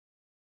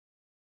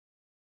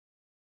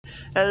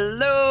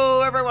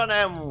Hello everyone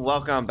and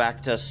welcome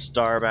back to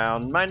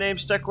Starbound. My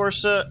name's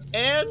Corsa,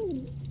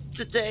 and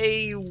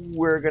today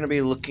we're going to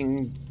be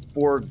looking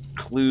for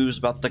clues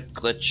about the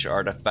glitch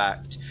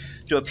artifact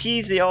to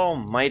appease the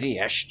almighty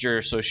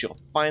Esther so she'll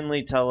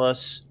finally tell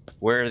us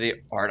where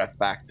the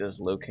artifact is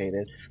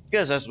located.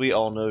 Because as we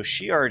all know,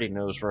 she already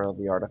knows where all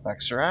the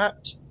artifacts are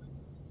at.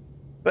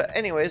 But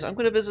anyways, I'm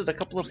going to visit a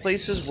couple of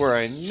places where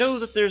I know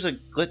that there's a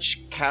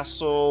glitch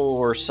castle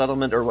or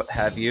settlement or what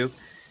have you.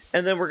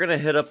 And then we're going to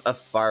hit up a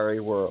fiery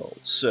world.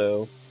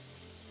 So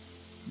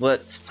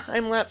let's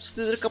time-lapse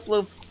through a couple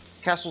of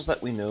castles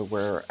that we know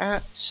where we're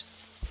at.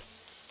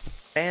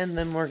 And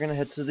then we're going to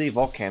head to the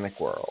volcanic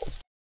world.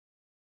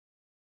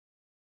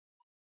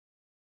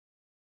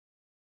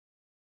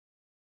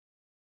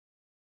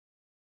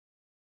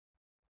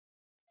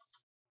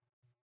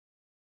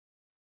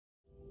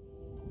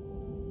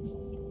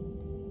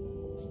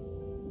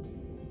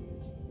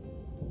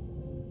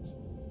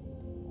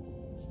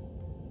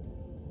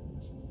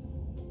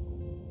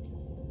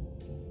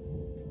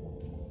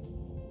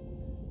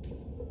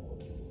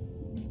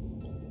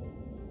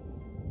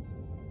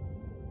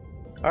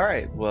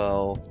 Alright,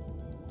 well,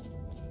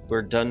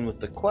 we're done with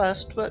the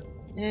quest, but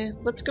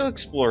let's go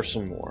explore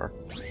some more.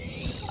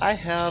 I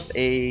have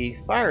a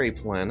fiery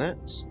planet,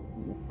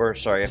 or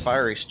sorry, a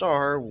fiery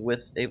star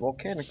with a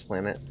volcanic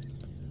planet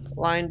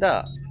lined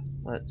up.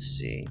 Let's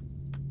see.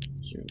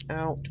 Zoom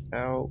out,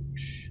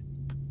 ouch.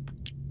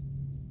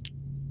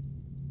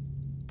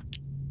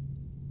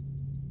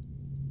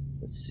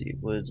 Let's see,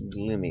 it was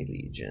Gloomy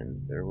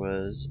Legion. There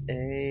was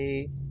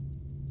a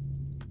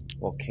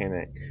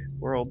volcanic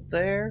world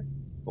there,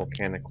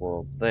 volcanic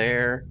world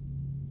there.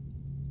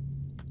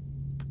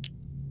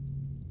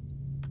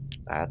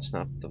 That's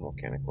not the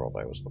volcanic world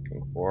I was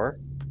looking for.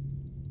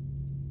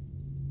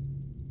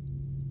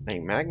 A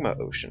magma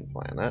ocean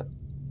planet.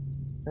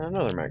 And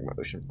another magma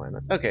ocean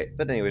planet. Okay,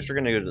 but anyways, we're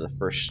gonna go to the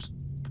first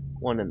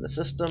one in the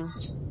system.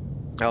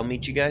 I'll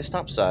meet you guys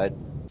topside.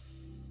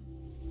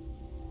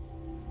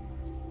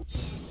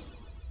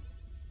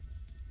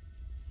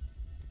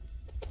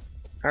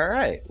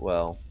 Alright,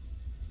 well,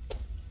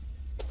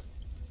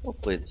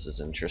 hopefully this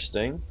is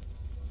interesting.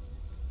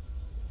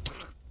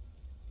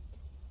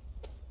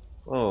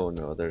 Oh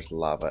no, there's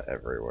lava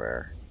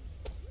everywhere.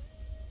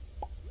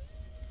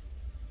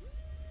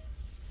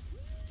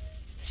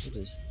 What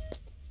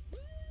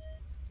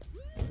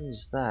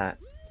is that?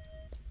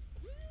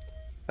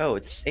 Oh,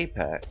 it's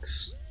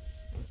Apex.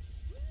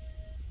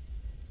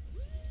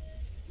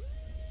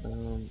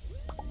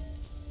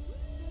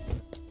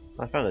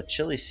 I found a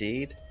chili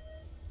seed.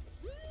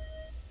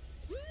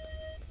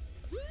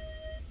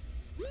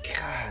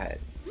 God.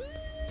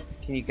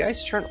 Can you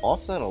guys turn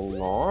off that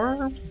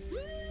alarm?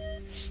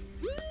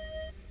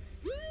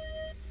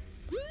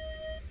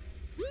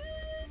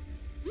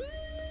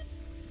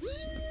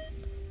 Let's see.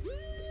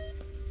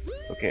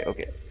 Okay.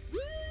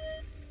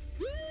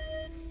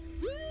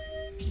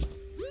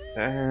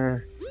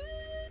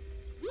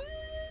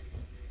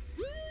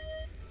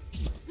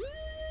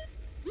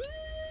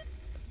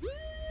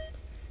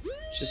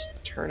 Just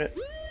turn it.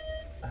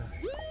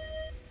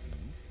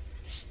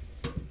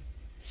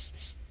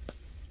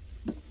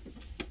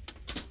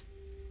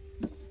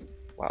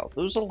 Wow,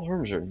 those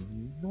alarms are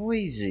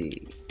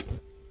noisy.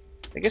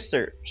 I guess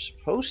they're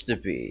supposed to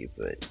be,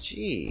 but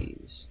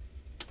jeez.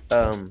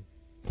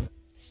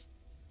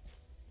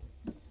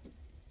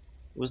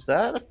 Was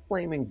that a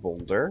flaming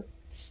boulder?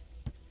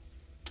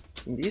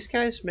 And these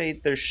guys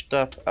made their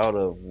stuff out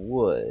of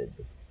wood.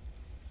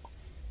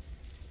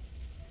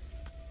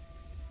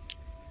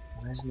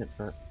 Why isn't it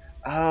burnt?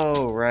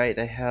 Oh, right,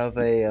 I have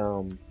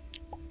a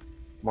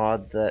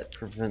mod that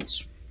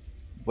prevents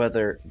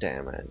weather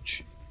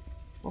damage.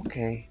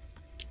 Okay.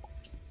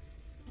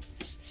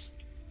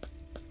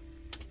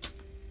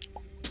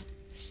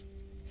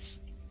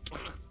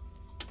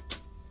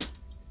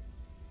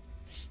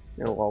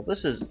 Now, while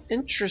this is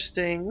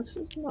interesting, this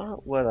is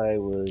not what I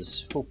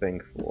was hoping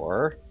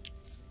for.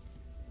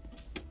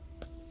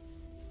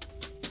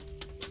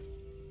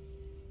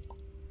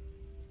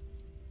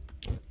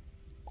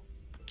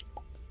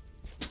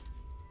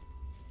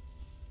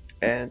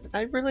 And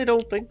I really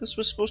don't think this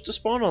was supposed to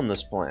spawn on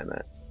this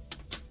planet.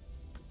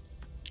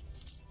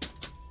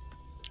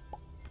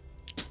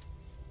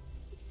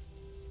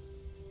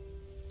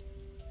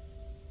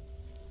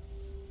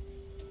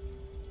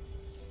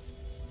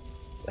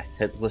 The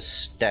headless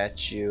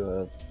statue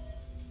of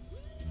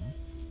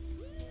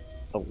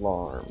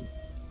alarm.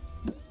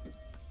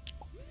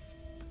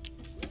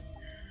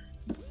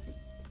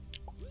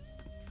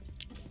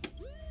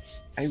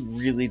 I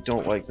really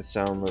don't like the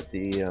sound that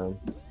the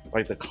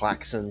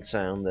klaxon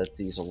sound that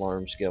these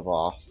alarms give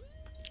off.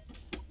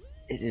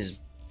 It is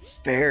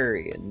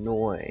very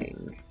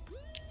annoying.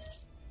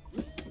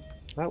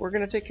 But we're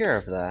gonna take care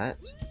of that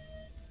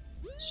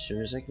as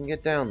soon as I can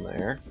get down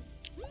there.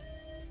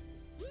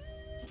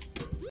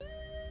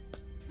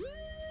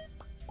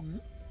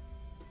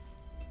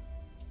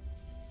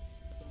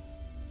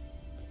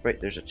 Wait,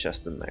 there's a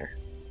chest in there.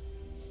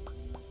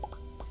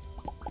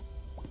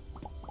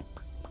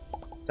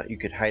 you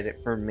could hide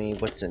it from me.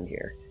 What's in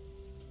here?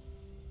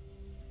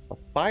 A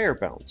fire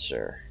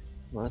bouncer.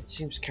 Well, that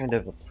seems kind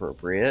of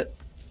appropriate,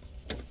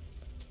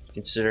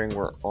 considering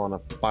we're on a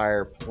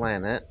fire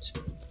planet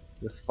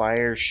with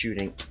fire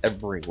shooting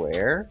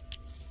everywhere.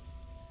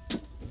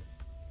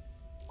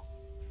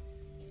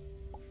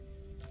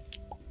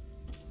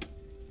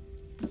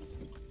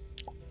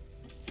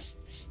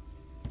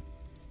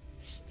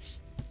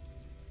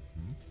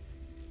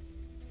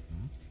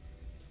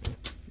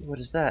 What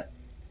is that?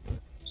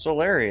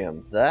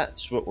 Solarium.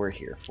 That's what we're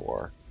here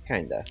for.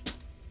 Kinda.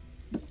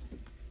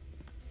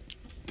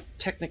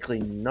 Technically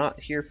not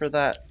here for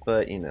that,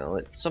 but you know,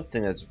 it's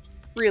something that's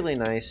really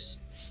nice,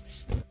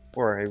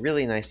 or a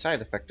really nice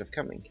side effect of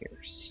coming here.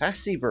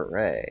 Sassy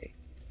Beret.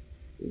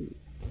 Ooh.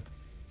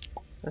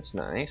 That's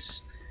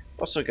nice.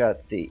 Also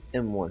got the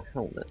M1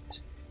 helmet.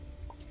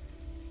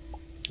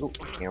 Ooh,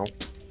 ow.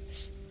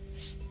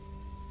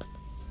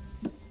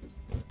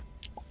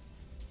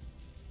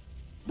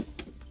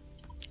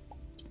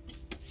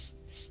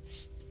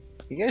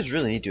 You guys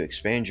really need to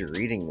expand your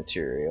reading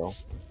material.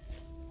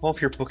 All of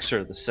your books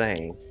are the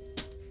same.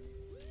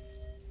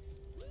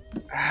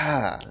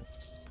 Ah.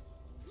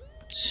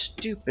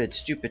 Stupid,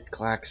 stupid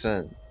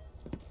klaxon.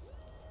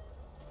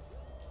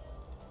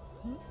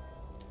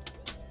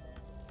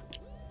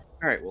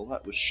 Alright, well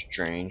that was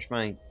strange.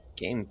 My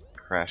game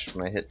crashed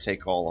when I hit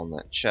take all on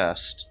that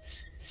chest.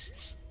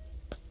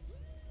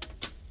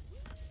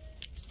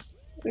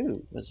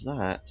 Ooh, what's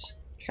that?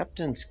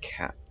 Captain's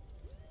cap.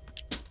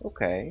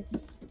 Okay.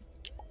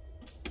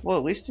 Well,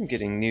 at least I'm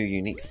getting new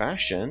unique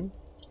fashion.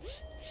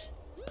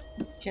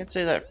 Can't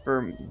say that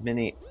for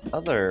many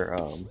other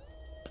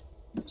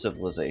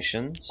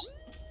civilizations.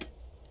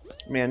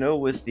 I mean, I know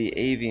with the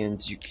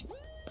avians you can...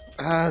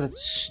 Ah,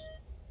 that's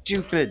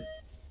stupid!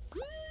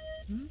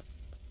 You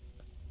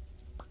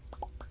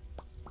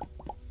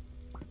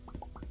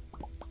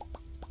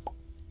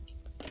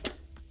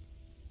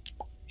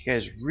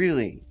guys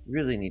really,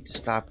 really need to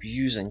stop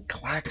using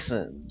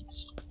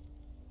klaxons.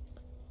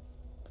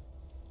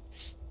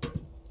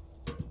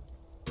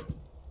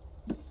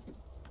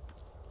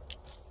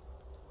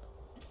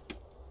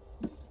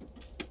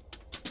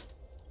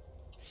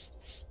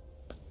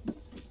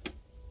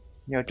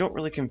 You know, I don't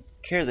really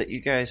care that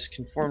you guys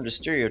conform to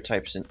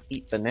stereotypes and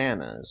eat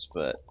bananas,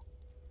 but...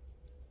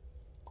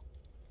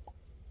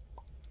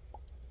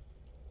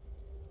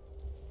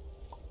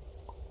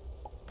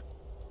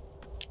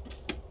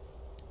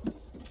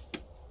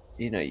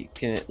 you know, you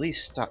can at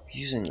least stop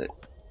using the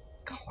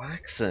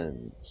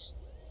klaxons.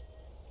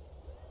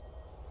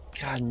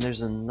 God, and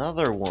there's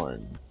another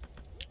one.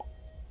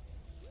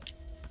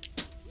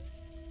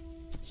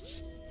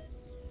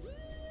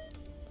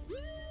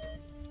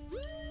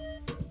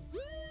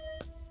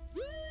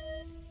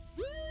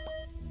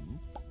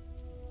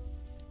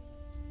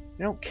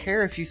 I don't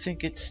care if you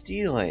think it's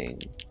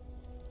stealing.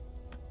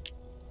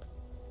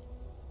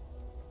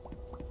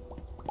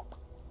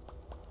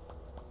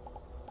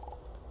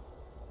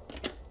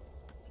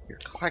 Your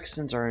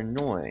klaxons are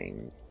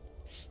annoying.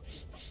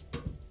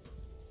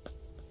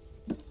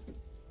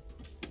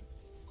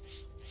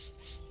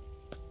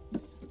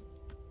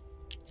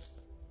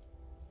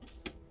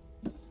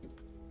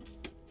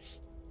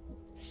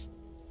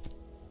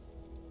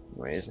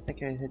 Anyways, I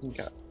think I hadn't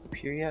got up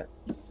here yet.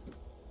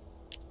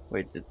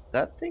 Wait, did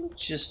that thing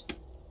just...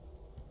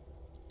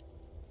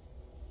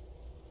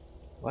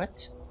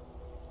 what?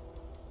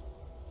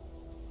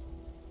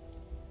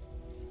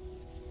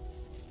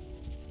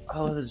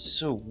 Oh, that's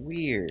so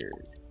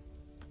weird.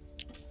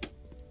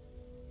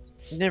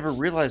 I never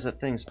realized that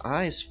thing's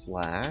eyes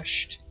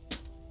flashed.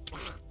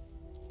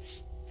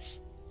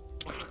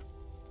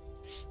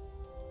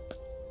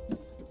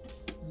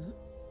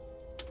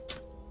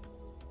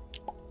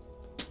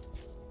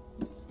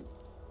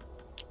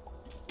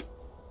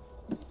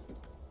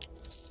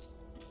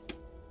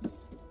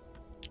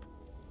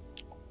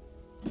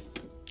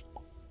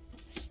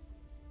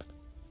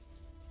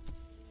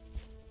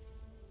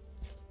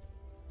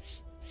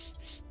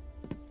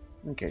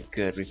 Okay,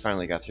 good. We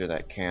finally got through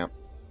that camp.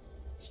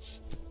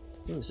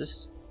 Ooh, is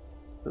this?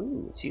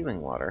 Ooh, it's healing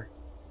water.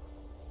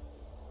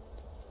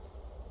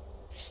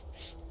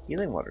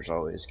 Healing water's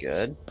always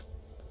good.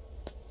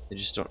 I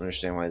just don't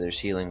understand why there's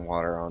healing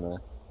water on a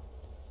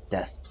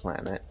death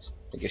planet.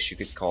 I guess you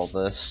could call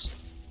this.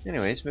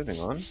 Anyways, moving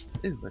on.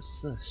 Ooh, what's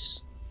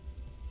this?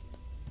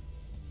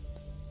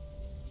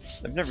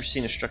 I've never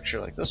seen a structure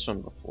like this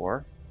one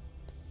before.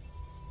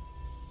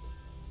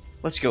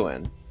 Let's go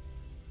in.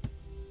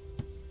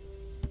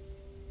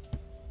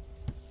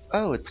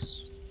 Oh,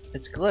 it's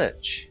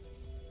glitch.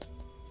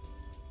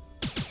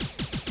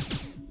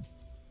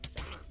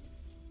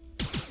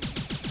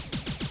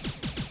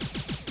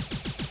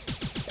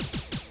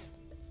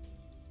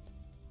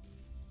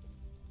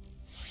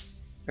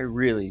 I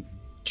really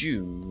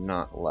do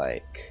not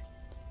like.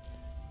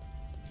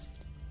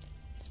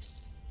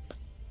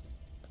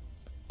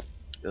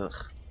 Ugh.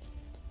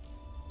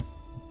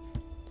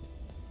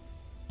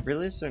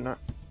 Really? Is there not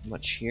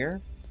much here?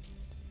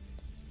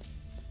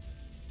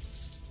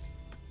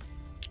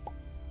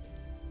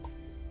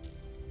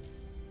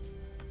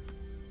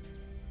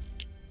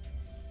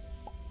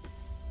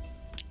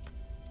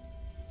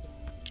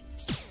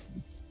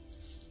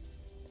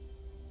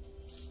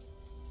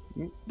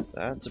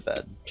 That's a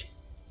bed.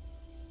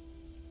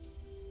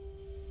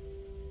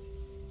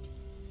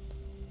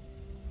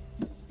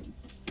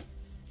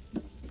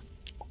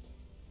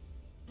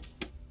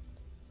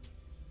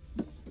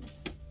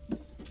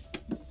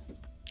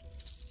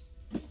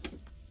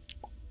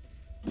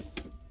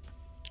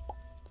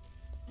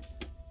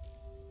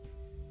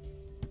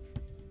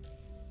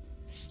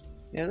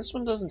 Yeah, this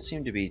one doesn't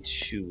seem to be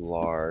too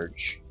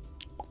large.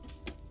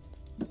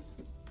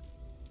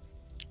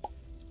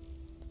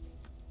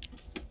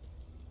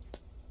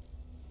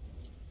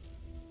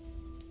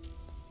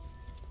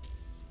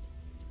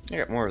 I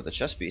got more of the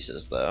chess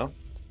pieces, though.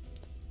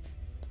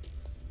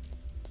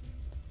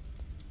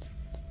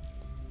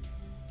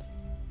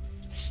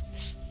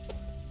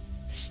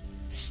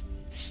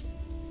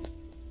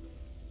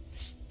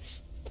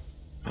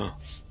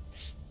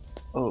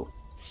 Oh,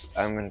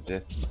 I'm gonna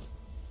do...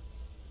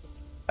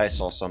 I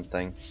saw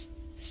something.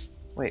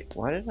 Wait,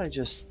 why did I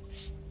just...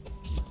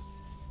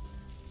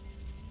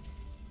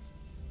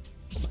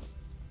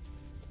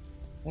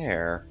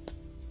 There.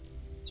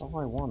 That's all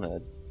I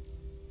wanted.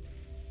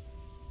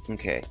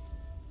 Okay.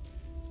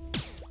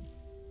 Come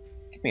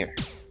here.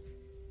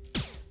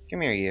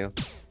 Come here, you.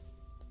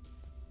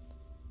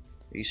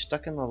 Are you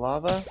stuck in the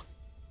lava?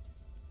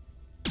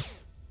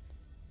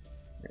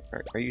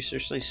 Are you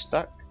seriously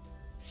stuck?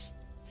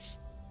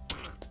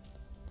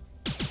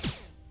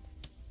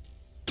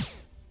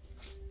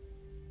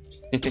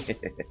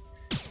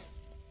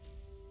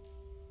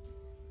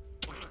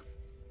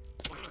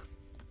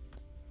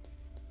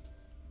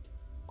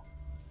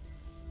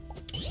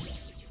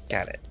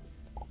 Got it.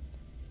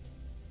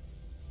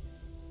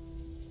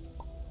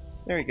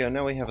 There we go,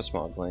 now we have a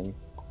smogling.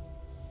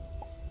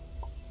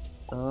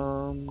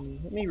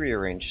 Let me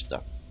rearrange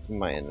stuff in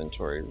my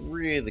inventory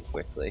really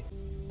quickly.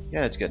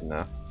 Yeah, that's good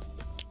enough.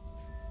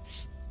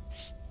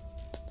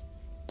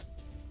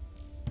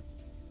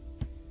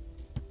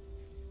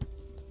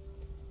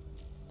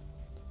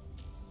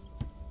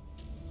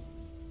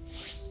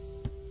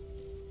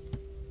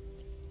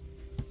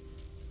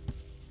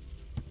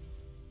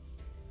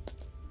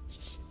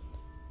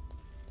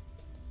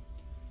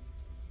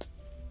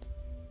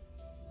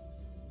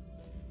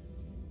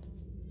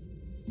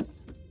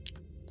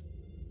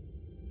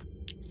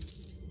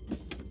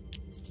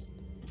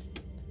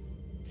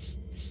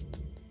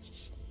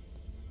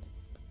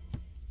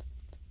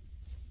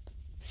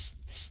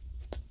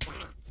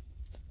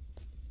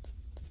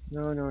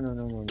 No, not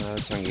a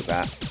tonguey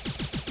bat.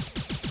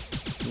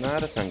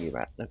 Not a tonguey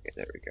bat. Okay,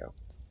 there we go.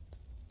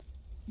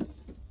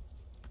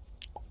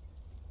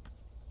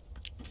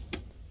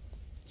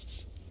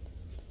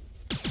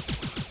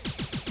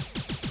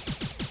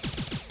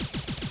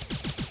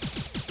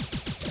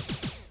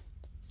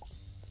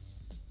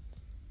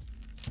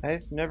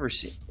 I've never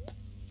seen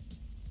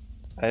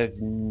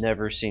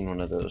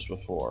one of those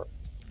before.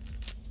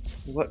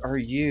 What are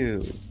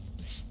you?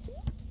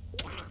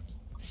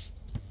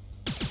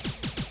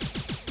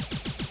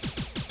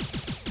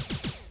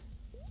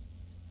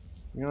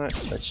 You know what?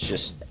 That's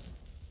just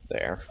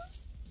there.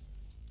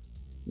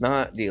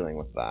 Not dealing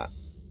with that.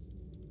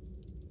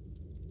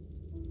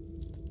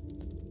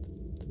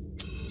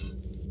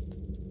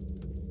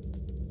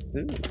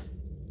 Ooh.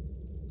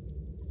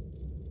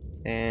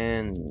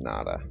 And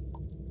nada.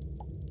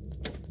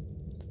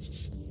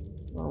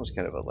 Well, that was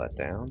kind of a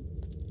letdown.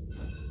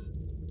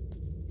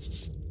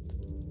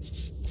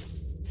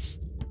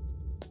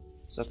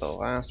 Is that the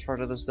last part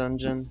of this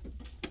dungeon?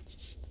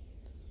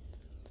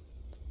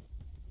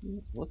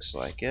 Looks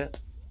like it.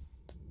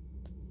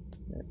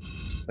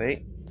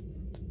 Wait.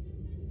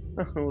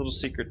 A little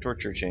secret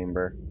torture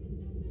chamber.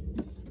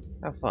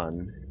 How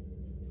fun.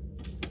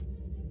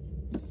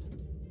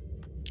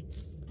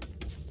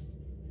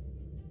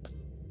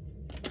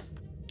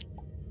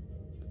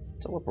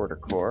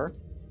 Teleporter core.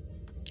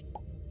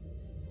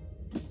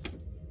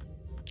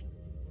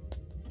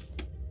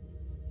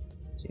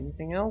 See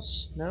anything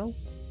else? No?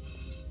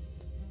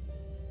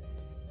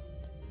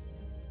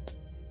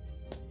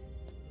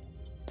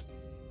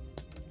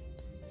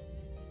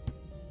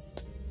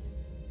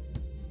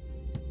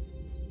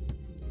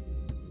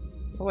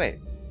 Oh wait.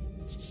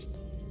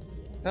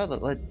 Oh,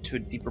 that led to a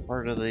deeper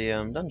part of the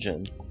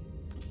dungeon.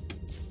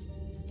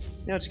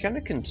 You know, it's kind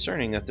of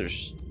concerning that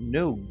there's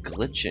no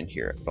glitch in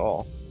here at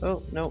all.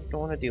 Oh, no,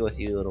 don't want to deal with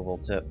you, little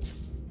Voltip.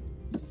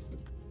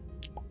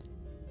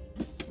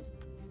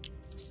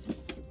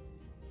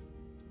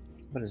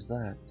 What is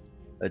that?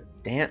 A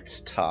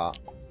dance top?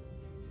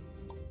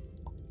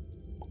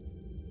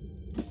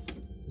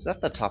 Is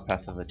that the top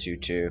half of a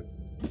tutu?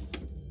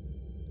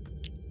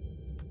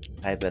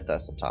 I bet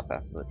that's the top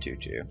half of a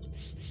tutu.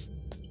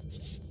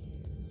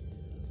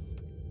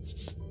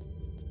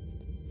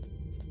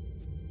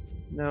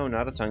 No,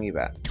 not a tonguey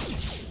bat.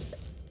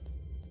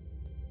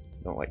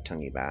 Don't like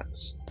tonguey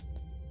bats.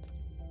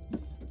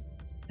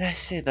 I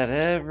say that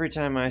every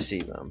time I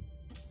see them.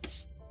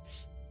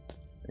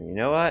 And you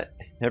know what?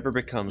 It never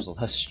becomes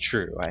less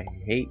true. I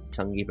hate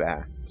tonguey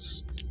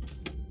bats.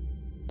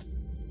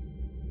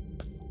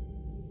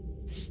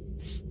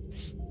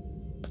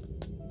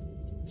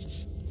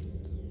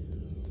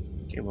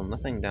 Okay, well,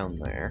 nothing down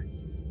there.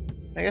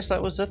 I guess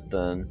that was it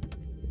then.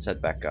 Let's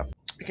head back up.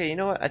 Okay, you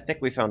know what? I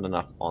think we found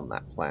enough on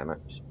that planet.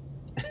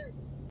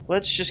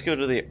 Let's just go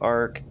to the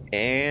Ark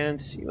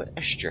and see what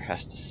Esther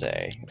has to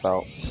say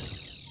about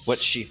what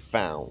she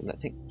found. I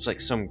think it was like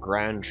some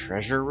grand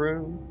treasure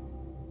room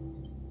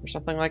or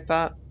something like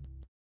that.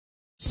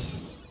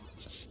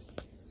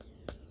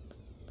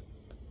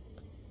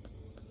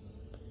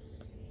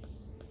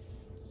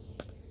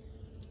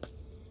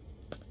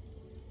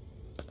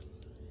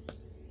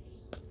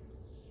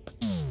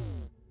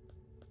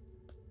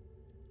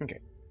 Okay.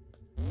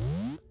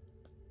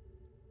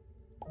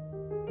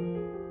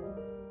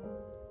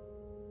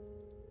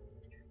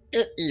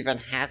 It even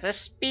has a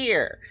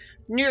spear.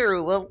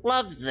 Nuru will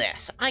love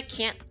this. I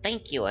can't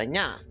thank you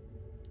enough.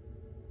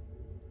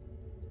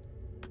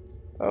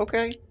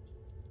 Okay.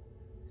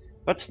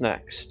 What's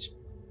next?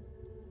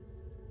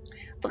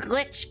 The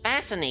glitch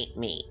fascinate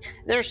me.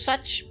 They're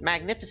such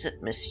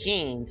magnificent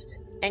machines,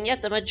 and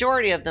yet the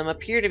majority of them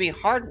appear to be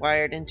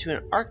hardwired into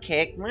an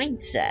archaic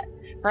mindset.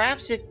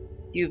 Perhaps if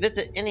you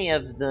visit any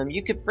of them,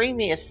 you could bring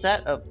me a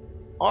set of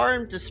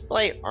armed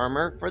display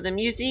armor for the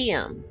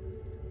museum.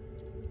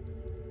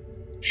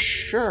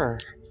 Sure.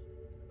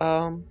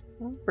 I'll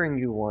bring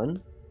you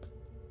one.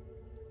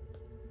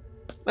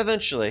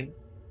 Eventually.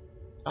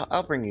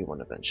 I'll bring you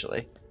one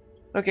eventually.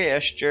 Okay,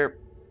 Esther.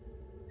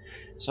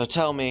 So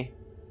tell me,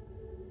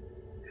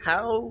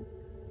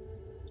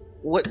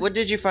 what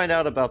did you find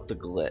out about the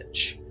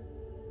glitch?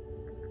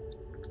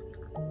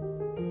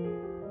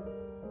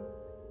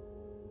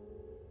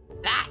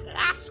 That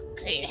last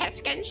clue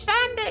has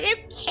confirmed the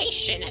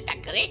location of the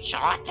glitch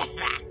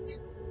artifact.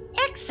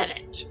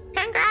 Excellent.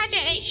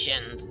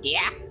 Congratulations, dear.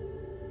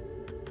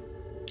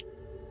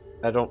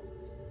 I don't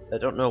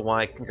know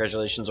why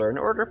congratulations are in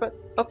order, but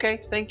okay,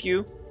 thank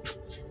you.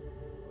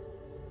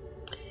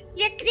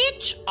 The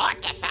glitch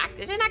artifact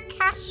is in a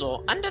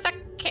castle under the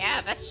care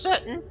of a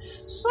certain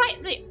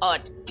slightly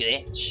odd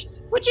glitch.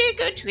 Would you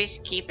go to his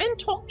keep and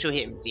talk to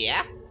him, dear?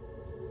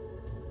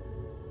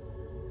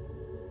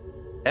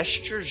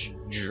 Esther's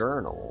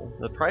journal,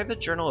 the private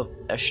journal of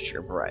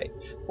Esther Bright,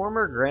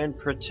 former Grand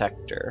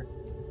Protector.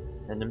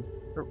 And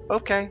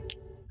okay.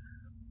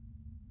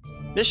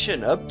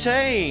 Mission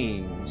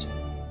obtained.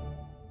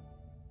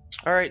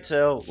 All right,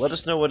 so let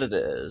us know what it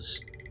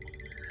is.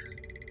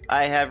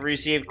 I have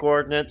received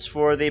coordinates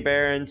for the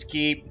Baron's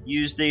Keep.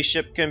 Use the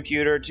ship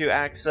computer to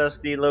access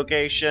the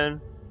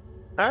location.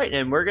 Alright,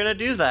 and we're gonna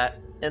do that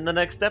in the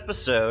next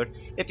episode.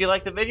 If you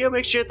like the video,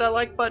 make sure you hit that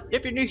like button.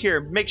 If you're new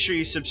here, make sure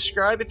you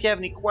subscribe. If you have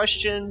any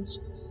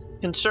questions,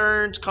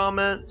 concerns,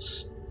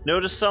 comments,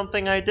 notice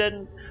something I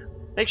didn't,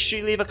 make sure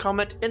you leave a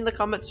comment in the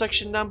comment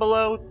section down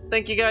below.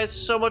 Thank you guys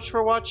so much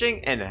for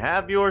watching, and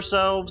have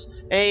yourselves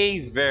a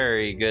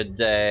very good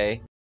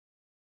day.